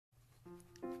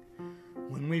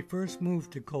we first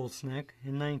moved to Colts Neck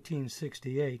in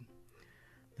 1968,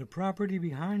 the property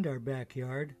behind our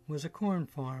backyard was a corn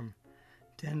farm,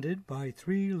 tended by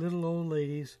 3 little old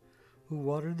ladies who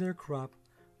watered their crop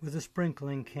with a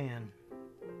sprinkling can.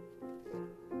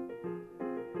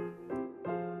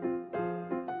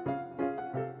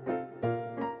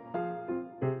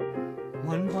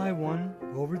 One by one,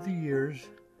 over the years,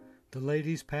 the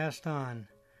ladies passed on,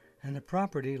 and the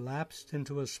property lapsed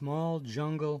into a small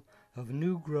jungle of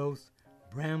new growth,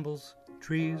 brambles,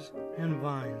 trees, and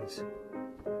vines.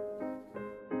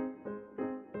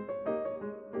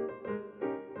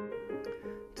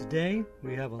 Today,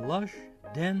 we have a lush,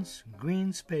 dense,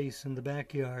 green space in the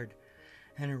backyard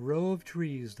and a row of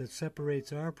trees that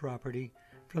separates our property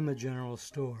from the general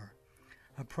store,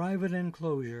 a private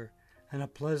enclosure, and a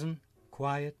pleasant,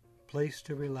 quiet place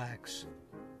to relax.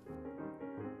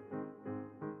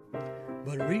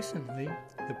 But recently,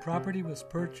 the property was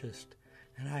purchased,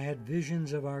 and I had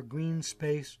visions of our green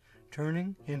space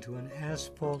turning into an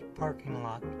asphalt parking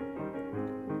lot.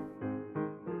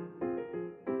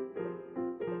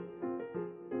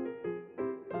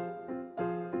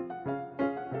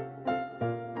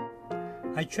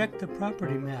 I checked the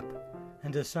property map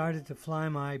and decided to fly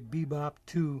my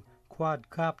Bebop-2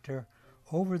 quadcopter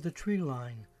over the tree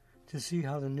line to see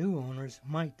how the new owners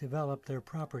might develop their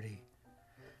property.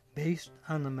 Based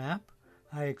on the map,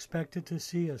 I expected to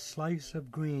see a slice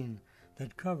of green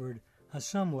that covered a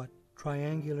somewhat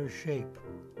triangular shape.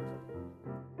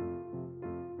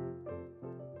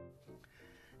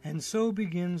 And so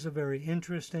begins a very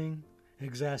interesting,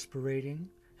 exasperating,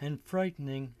 and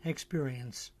frightening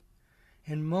experience.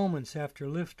 In moments after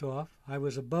liftoff, I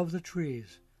was above the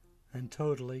trees and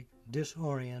totally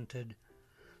disoriented.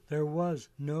 There was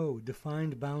no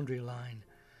defined boundary line,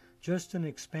 just an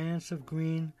expanse of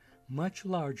green much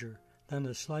larger than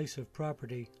the slice of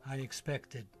property I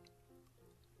expected.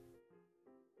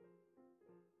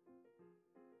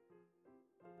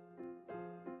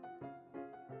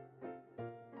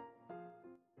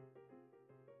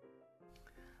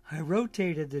 I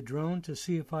rotated the drone to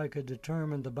see if I could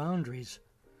determine the boundaries,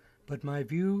 but my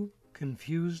view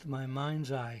confused my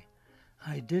mind's eye.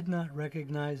 I did not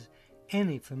recognize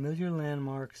any familiar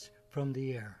landmarks from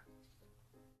the air.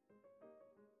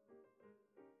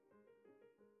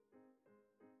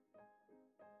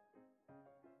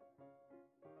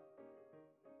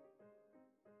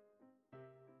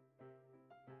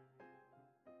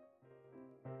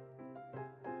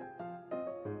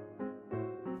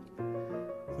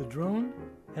 The drone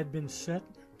had been set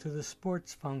to the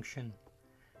sports function,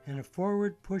 and a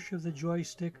forward push of the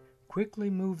joystick quickly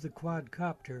moved the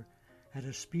quadcopter at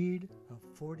a speed of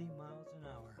 40 miles an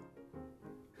hour.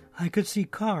 I could see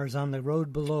cars on the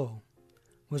road below.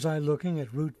 Was I looking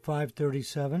at Route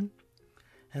 537?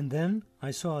 And then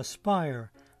I saw a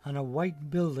spire on a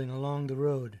white building along the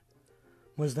road.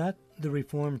 Was that the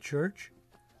Reformed Church?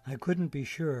 I couldn't be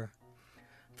sure.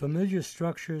 Familiar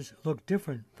structures looked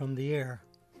different from the air.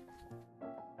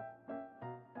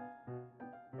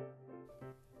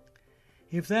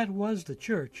 If that was the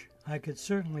church, I could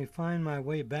certainly find my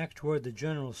way back toward the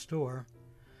general store.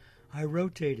 I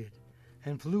rotated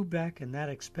and flew back in that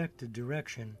expected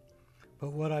direction,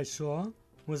 but what I saw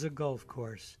was a golf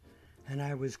course, and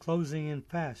I was closing in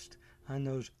fast on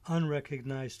those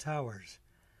unrecognized towers.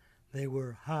 They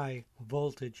were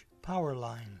high-voltage power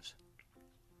lines.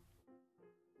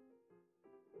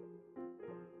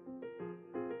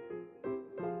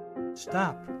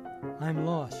 Stop! I'm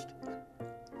lost.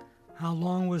 How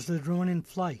long was the drone in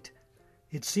flight?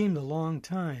 It seemed a long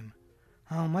time.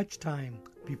 How much time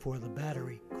before the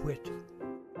battery quit?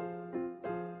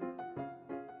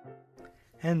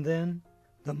 And then,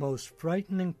 the most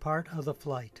frightening part of the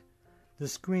flight. The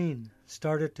screen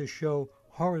started to show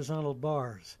horizontal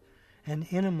bars, and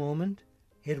in a moment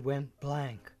it went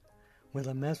blank, with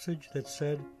a message that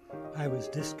said I was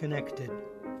disconnected.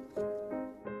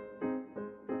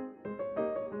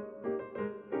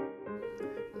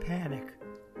 Panic.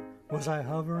 Was I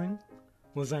hovering?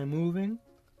 Was I moving?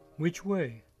 Which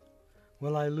way?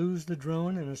 Will I lose the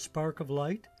drone in a spark of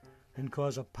light and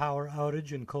cause a power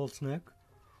outage in Colts Neck?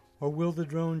 Or will the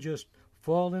drone just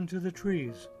fall into the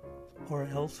trees or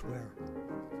elsewhere?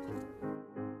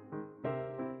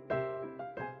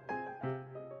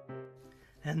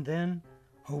 And then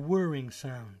a whirring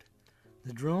sound.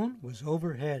 The drone was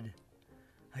overhead.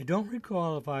 I don't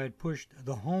recall if I had pushed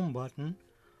the home button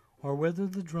or whether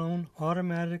the drone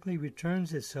automatically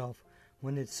returns itself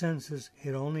when it senses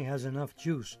it only has enough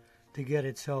juice to get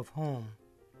itself home.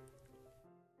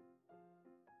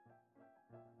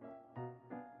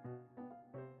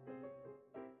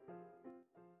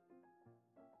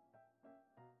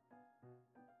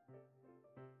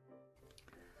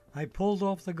 I pulled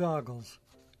off the goggles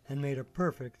and made a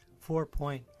perfect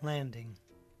 4-point landing.